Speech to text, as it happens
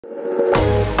Hey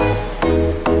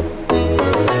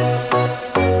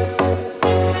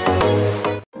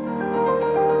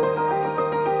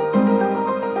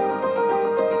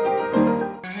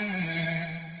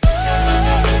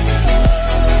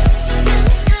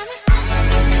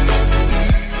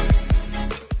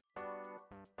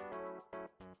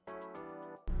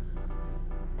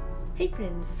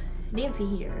friends, Nancy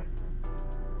here,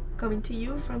 coming to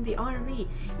you from the RV,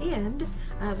 and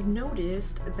I've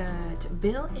noticed that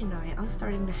Bill and I are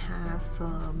starting to have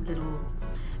some little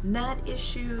gnat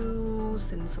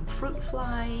issues and some fruit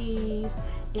flies,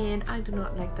 and I do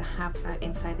not like to have that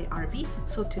inside the RV.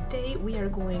 So today we are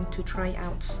going to try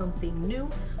out something new.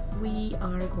 We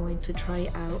are going to try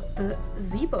out the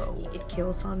Zevo. It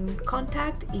kills on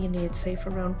contact, and it's safe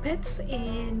around pets,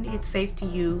 and it's safe to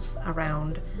use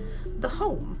around the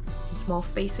home in small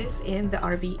spaces. And the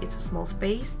RV, it's a small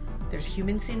space, there's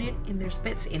humans in it and there's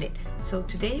pets in it. So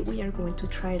today we are going to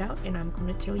try it out, and I'm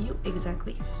going to tell you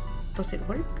exactly, does it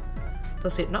work,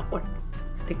 does it not work?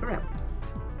 Stick around.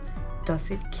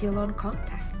 Does it kill on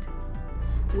contact?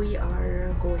 We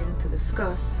are going to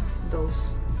discuss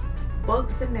those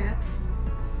bugs and gnats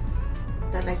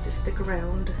that like to stick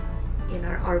around in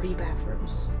our RV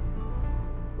bathrooms.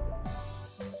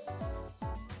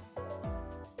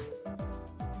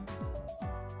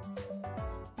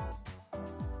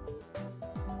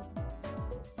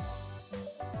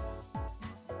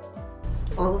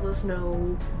 All of us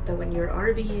know that when you're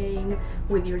RVing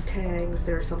with your tanks,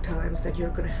 there are some times that you're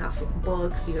going to have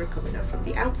bugs either coming out from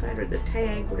the outside or the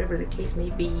tank, whatever the case may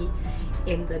be,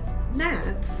 and the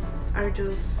gnats are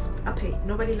just a pain.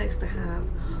 Nobody likes to have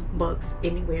bugs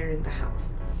anywhere in the house,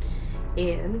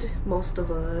 and most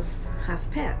of us have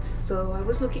pets. So I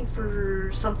was looking for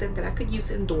something that I could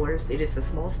use indoors. It is a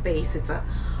small space, it's a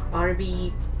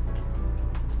RV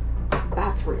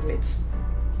bathroom.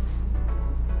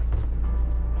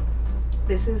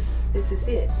 This is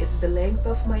it. It's the length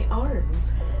of my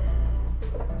arms.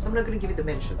 I'm not gonna give you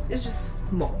dimensions. It's just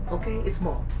small, okay? It's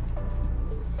small.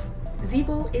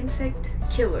 Zevo insect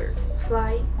killer,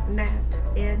 fly, gnat,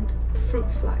 and fruit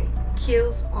fly.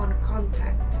 Kills on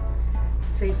contact.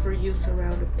 Safe for use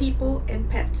around people and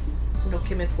pets. No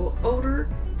chemical odor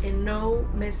and no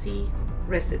messy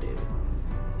residue.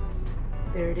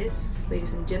 There it is,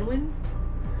 ladies and gentlemen.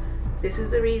 This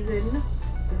is the reason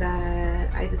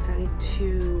that I decided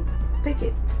to pick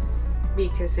it,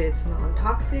 because it's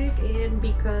non-toxic and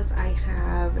because I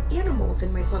have animals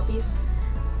and my puppies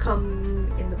come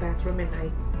in the bathroom, and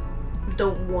I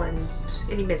don't want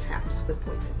any mishaps with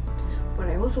poison. But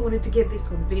I also wanted to get this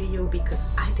on video because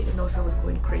I didn't know if I was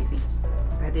going crazy.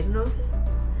 I didn't know.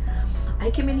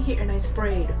 I came in here and I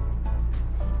sprayed,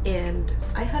 and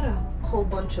I had a whole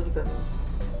bunch of them.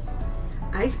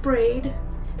 I sprayed,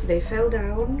 they fell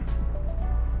down,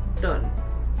 done.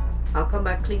 I'll come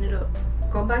back, clean it up.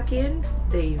 Come back in,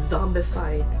 they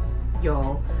zombified,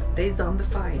 y'all. They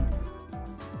zombified.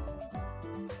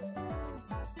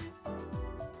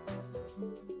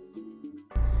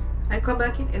 I come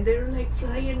back in and they're like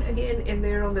flying again, and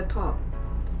they're on the top.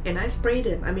 And I sprayed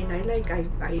them. I mean,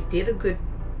 I did a good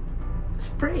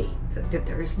spray.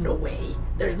 There's no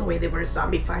way they were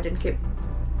zombified and kept.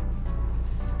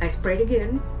 I sprayed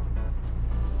again,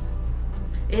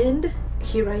 and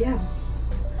here I am.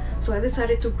 So I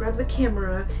decided to grab the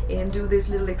camera and do this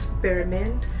little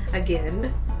experiment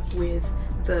again with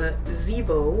the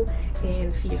Zevo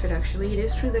and see if it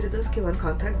is true that it does kill on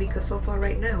contact, because so far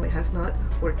right now it has not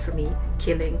worked for me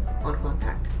killing on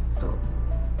contact. So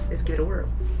let's give it a whirl.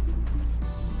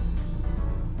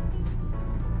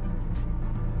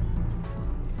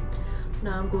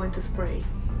 Now I'm going to spray.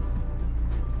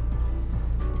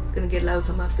 It's gonna get loud,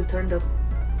 so I'm gonna have to turn the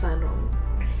fan on.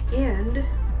 And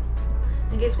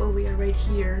I guess while we are right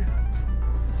here,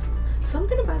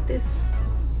 something about this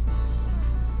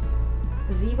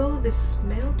Zevo, this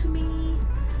smell to me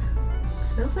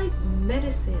smells like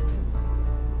medicine.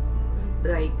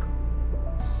 Like,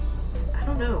 I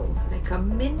don't know, like a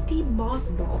minty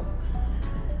mothball.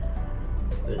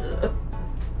 Ugh.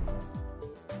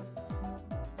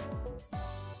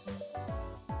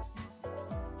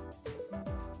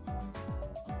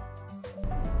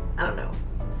 I don't know.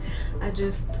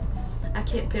 I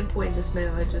can't pinpoint the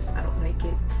smell. I don't like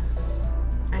it.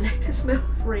 I like the smell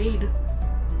of Raid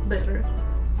better.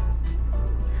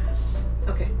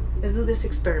 Okay, let's do this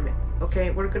experiment. Okay,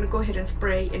 we're gonna go ahead and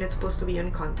spray, and it's supposed to be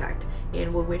on contact,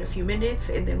 and we'll wait a few minutes,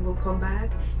 and then we'll come back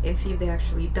and see if they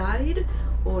actually died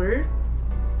or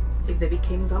if they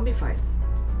became zombified,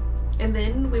 and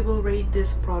then we will rate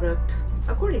this product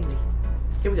accordingly.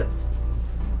 Here we go.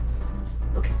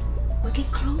 Okay, Well,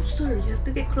 get closer. You have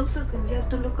to get closer because you have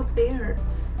to look up there.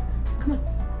 Come on.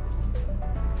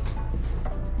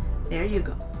 There you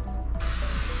go.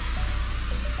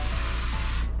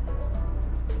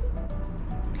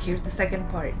 Here's the second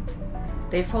part.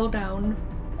 They fall down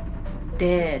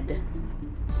dead.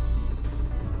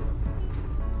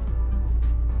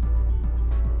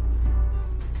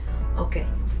 Okay.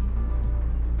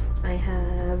 I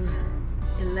have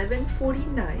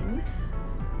 11:49.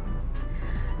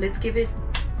 Let's give it,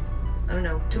 I don't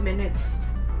know, 2 minutes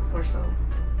or so.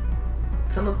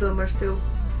 Some of them are still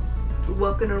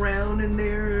walking around in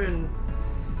there, and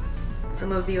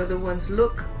some of the other ones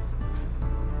look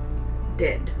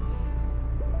dead.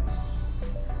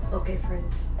 Okay,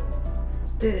 friends,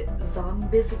 the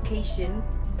zombification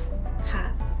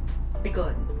has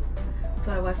begun.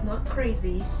 So I was not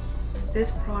crazy.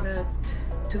 This product,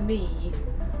 to me,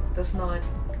 does not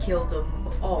kill them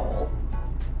all.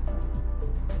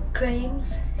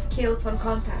 Claims kills on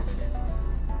contact.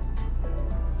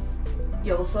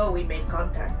 You saw we made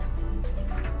contact.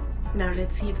 Now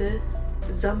let's see the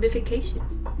zombification.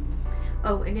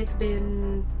 Oh, and it's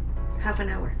been half an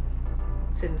hour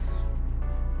since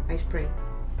I sprayed.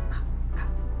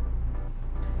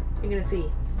 You're gonna see.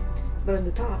 But on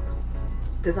the top,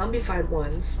 the zombified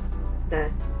ones that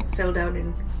fell down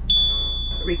and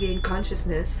regained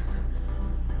consciousness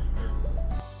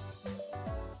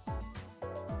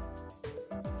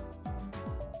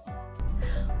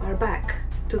are back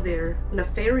to their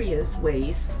nefarious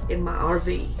ways in my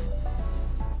RV.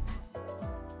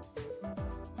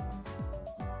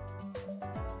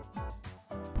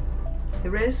 The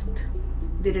rest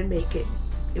didn't make it.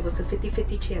 It was a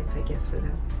 50-50 chance, I guess, for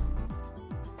them.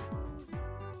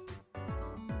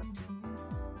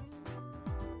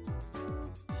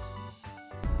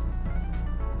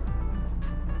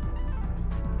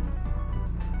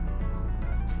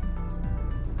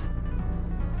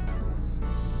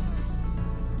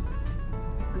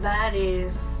 That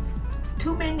is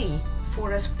too many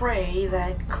for a spray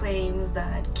that claims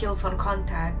that kills on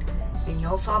contact. And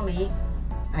y'all saw me,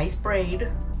 I sprayed,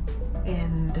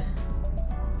 and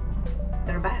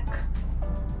they're back.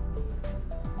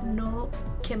 No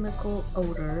chemical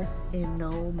odor and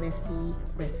no messy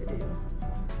residue.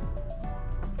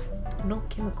 No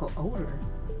chemical odor.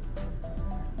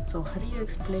 So how do you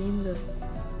explain the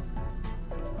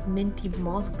minty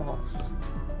mothballs?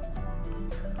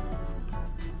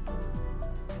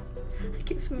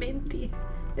 I guess minty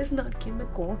is not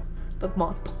chemical, but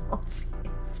mothballs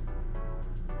is.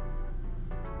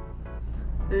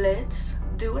 Let's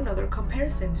do another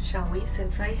comparison, shall we?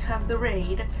 Since I have the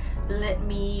raid, let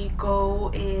me go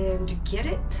and get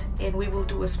it, and we will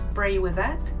do a spray with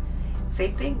that.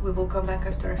 Same thing, we will come back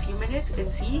after a few minutes and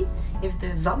see if the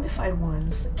zombified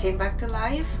ones came back to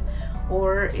life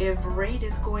or if raid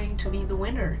is going to be the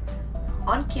winner.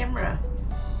 On camera,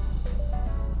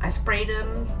 I sprayed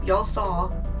them, y'all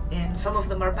saw, and some of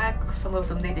them are back, some of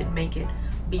them they didn't make it.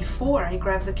 Before I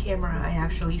grabbed the camera, I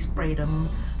actually sprayed them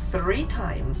 3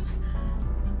 times.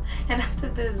 And after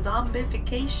the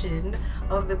zombification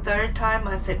of the 3rd time,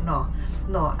 I said, no,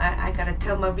 I gotta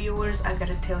tell my viewers, I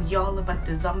gotta tell y'all about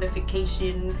the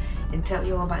zombification and tell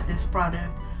y'all about this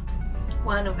product.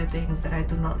 One of the things that I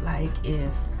do not like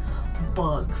is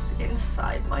bugs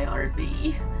inside my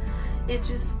RV.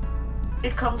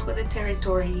 It comes with the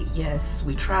territory. Yes,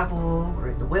 we travel, we're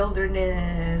in the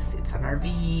wilderness, it's an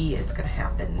RV, it's gonna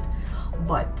happen.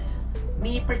 But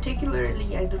me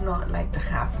particularly, I do not like to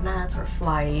have gnats or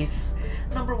flies.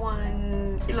 Number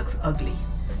 1, it looks ugly.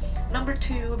 Number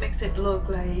 2, it makes it look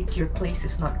like your place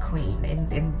is not clean, and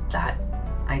that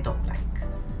I don't like.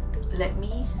 Let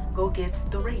me go get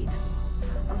the raid.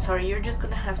 I'm sorry, you're just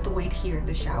gonna have to wait here in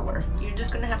the shower. You're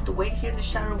just gonna have to wait here in the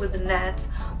shower with the gnats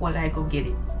while I go get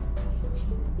it.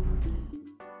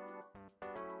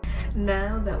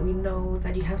 Now that we know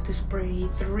that you have to spray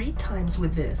 3 times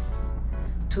with this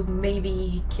to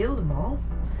maybe kill them all,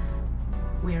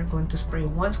 we are going to spray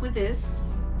once with this,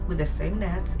 with the same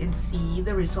gnats, and see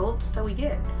the results that we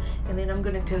get. And then I'm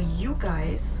gonna tell you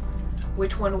guys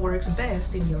which one works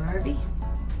best in your RV.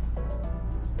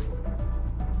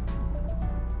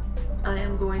 I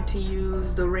am going to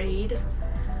use the Raid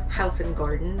House and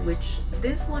Garden, which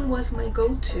this one was my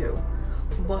go-to,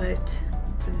 but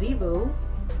Zevo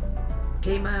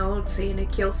came out saying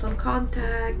it kills on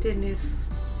contact and is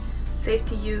safe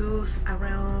to use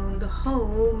around the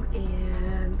home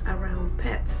and around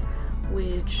pets,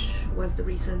 which was the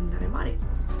reason that I bought it.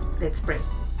 Let's spray,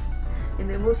 and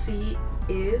then we'll see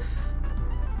if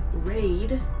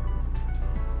Raid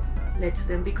lets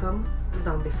them become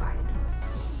zombified.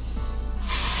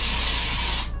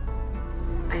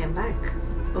 I am back.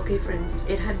 Okay friends,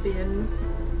 it had been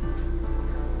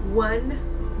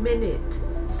 1 minute.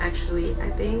 Actually, I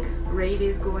think Raid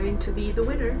is going to be the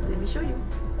winner. Let me show you.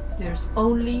 There's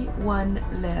only one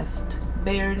left,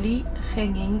 barely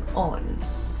hanging on.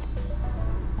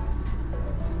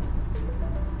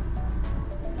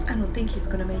 I don't think he's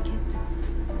gonna make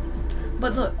it.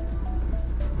 But look.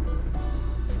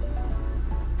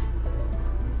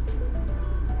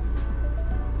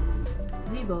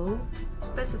 Zevo,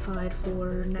 specified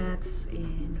for gnats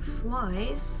and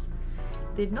flies,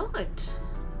 did not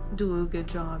do a good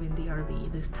job in the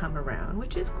RV this time around,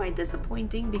 which is quite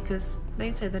disappointing because, like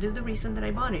I said, that is the reason that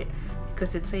I bought it,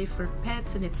 because it's safe for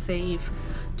pets and it's safe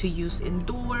to use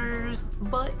indoors,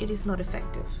 but it is not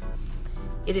effective.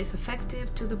 It is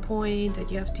effective to the point that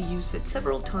you have to use it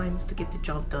several times to get the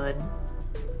job done,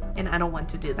 and I don't want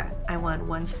to do that. I want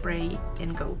one spray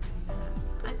and go.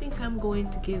 I think I'm going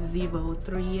to give Zevo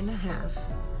 3.5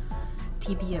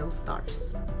 TBL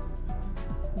stars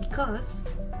because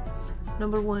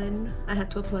number one, I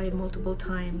had to apply it multiple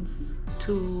times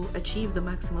to achieve the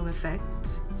maximum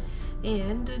effect,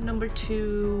 and number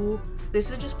two, this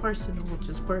is just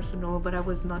personal, but I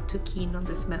was not too keen on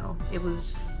the smell. It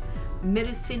was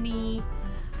medicine-y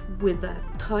with a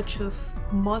touch of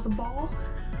mothball.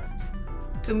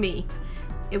 To me,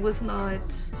 it was not.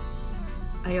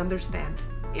 I understand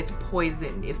it's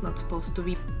poison, it's not supposed to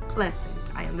be pleasant,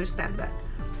 I understand that.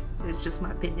 It's just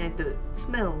my opinion. The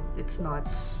smell, it's not,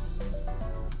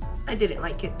 I didn't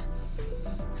like it.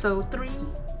 So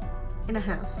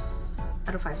 3.5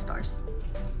 out of 5 stars.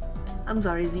 I'm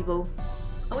sorry, Zevo.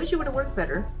 I wish you would have worked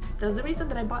better. That's the reason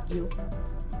that I bought you.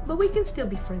 But we can still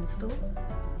be friends though.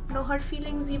 No hard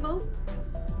feelings, Zevo?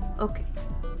 Okay.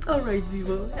 Alright,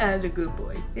 Zevo. That's a good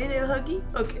boy. Ain't it a huggy?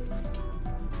 Okay.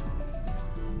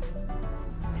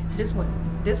 This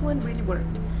one really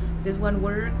worked. This one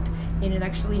worked, and it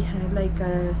actually had like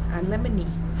a lemony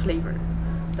flavor.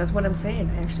 That's what I'm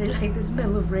saying. I actually like the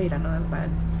smell of Raid. I know that's bad.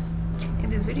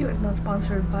 And this video is not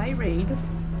sponsored by Raid.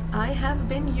 I have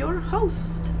been your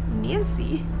host,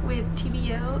 Nancy, with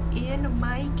TBL in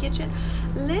my kitchen.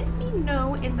 Let me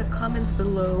know in the comments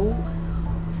below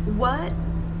what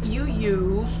you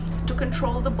use to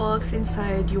control the bugs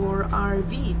inside your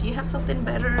RV. Do you have something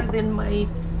better than my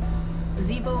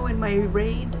Zevo and my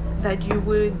Raid that you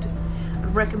would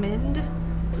recommend?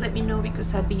 Let me know,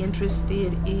 because I'd be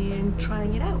interested in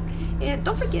trying it out. And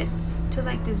don't forget to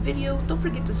like this video, don't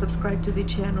forget to subscribe to the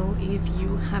channel if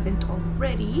you haven't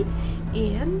already,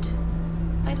 and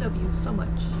I love you so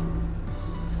much.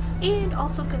 And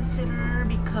also consider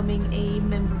becoming a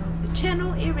member of the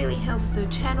channel. It really helps the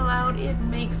channel out, it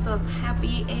makes us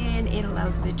happy, and it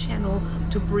allows the channel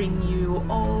to bring you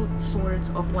all sorts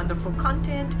of wonderful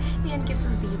content and gives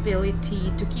us the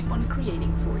ability to keep on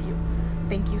creating for you.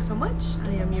 Thank you so much.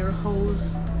 I am your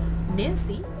host,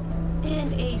 Nancy,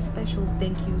 and a special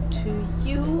thank you to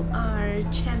you, our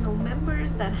channel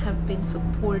members that have been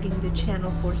supporting the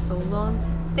channel for so long.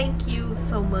 Thank you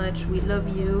so much. We love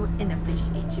you and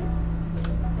appreciate you.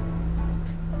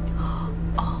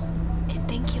 Oh, and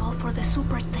thank you all for the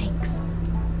super thanks.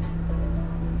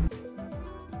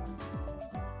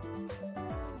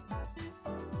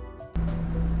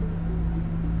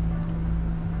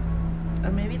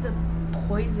 Or maybe the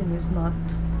poison is not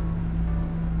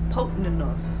potent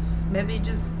enough. Maybe it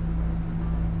just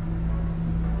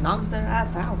knocks their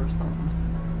ass out or something.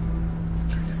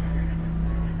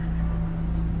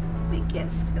 We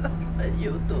can't say that on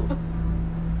YouTube.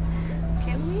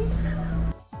 Can we?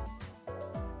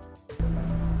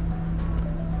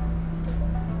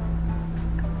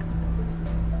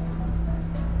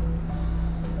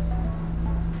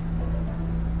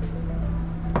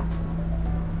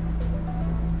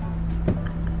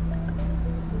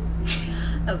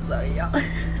 I'm sorry, y'all.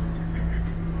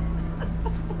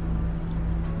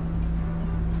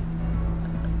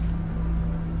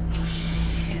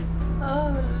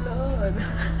 Oh Lord.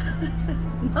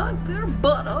 Knock their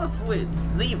butt off with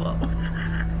Zevo.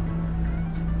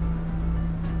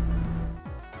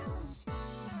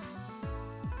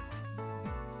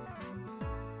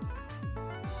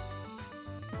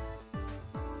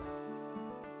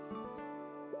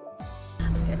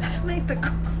 Okay, let's make the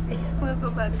coffee. We'll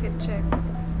go back and check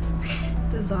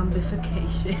the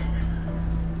zombification.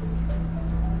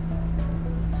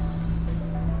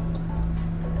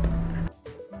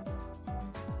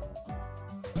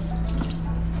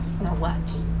 Now watch.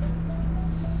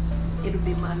 It'll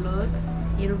be my luck.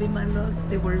 It'll be my luck.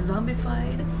 They were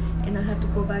zombified and I have to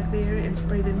go back there and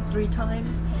spray them 3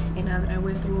 times. And now that I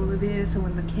went through all of this and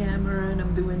with the camera and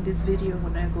I'm doing this video,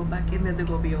 when I go back in there, they're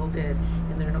gonna be all dead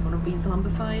and they're not gonna be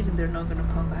zombified and they're not gonna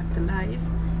come back to life,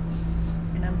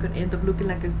 and I'm gonna end up looking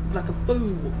like a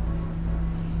fool.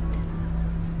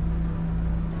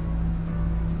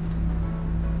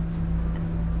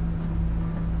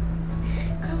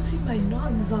 Come see my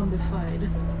non-zombified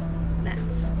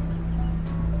gnats.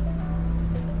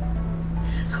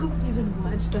 Who would even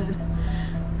watch that?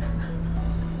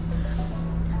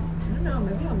 I don't know,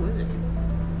 maybe I would.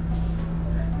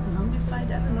 Zombified,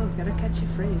 I don't know, it's got a catchy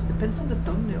phrase. Depends on the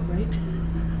thumbnail, right?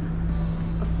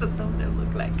 What's the thumbnail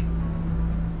look like?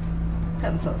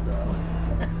 Comes out though.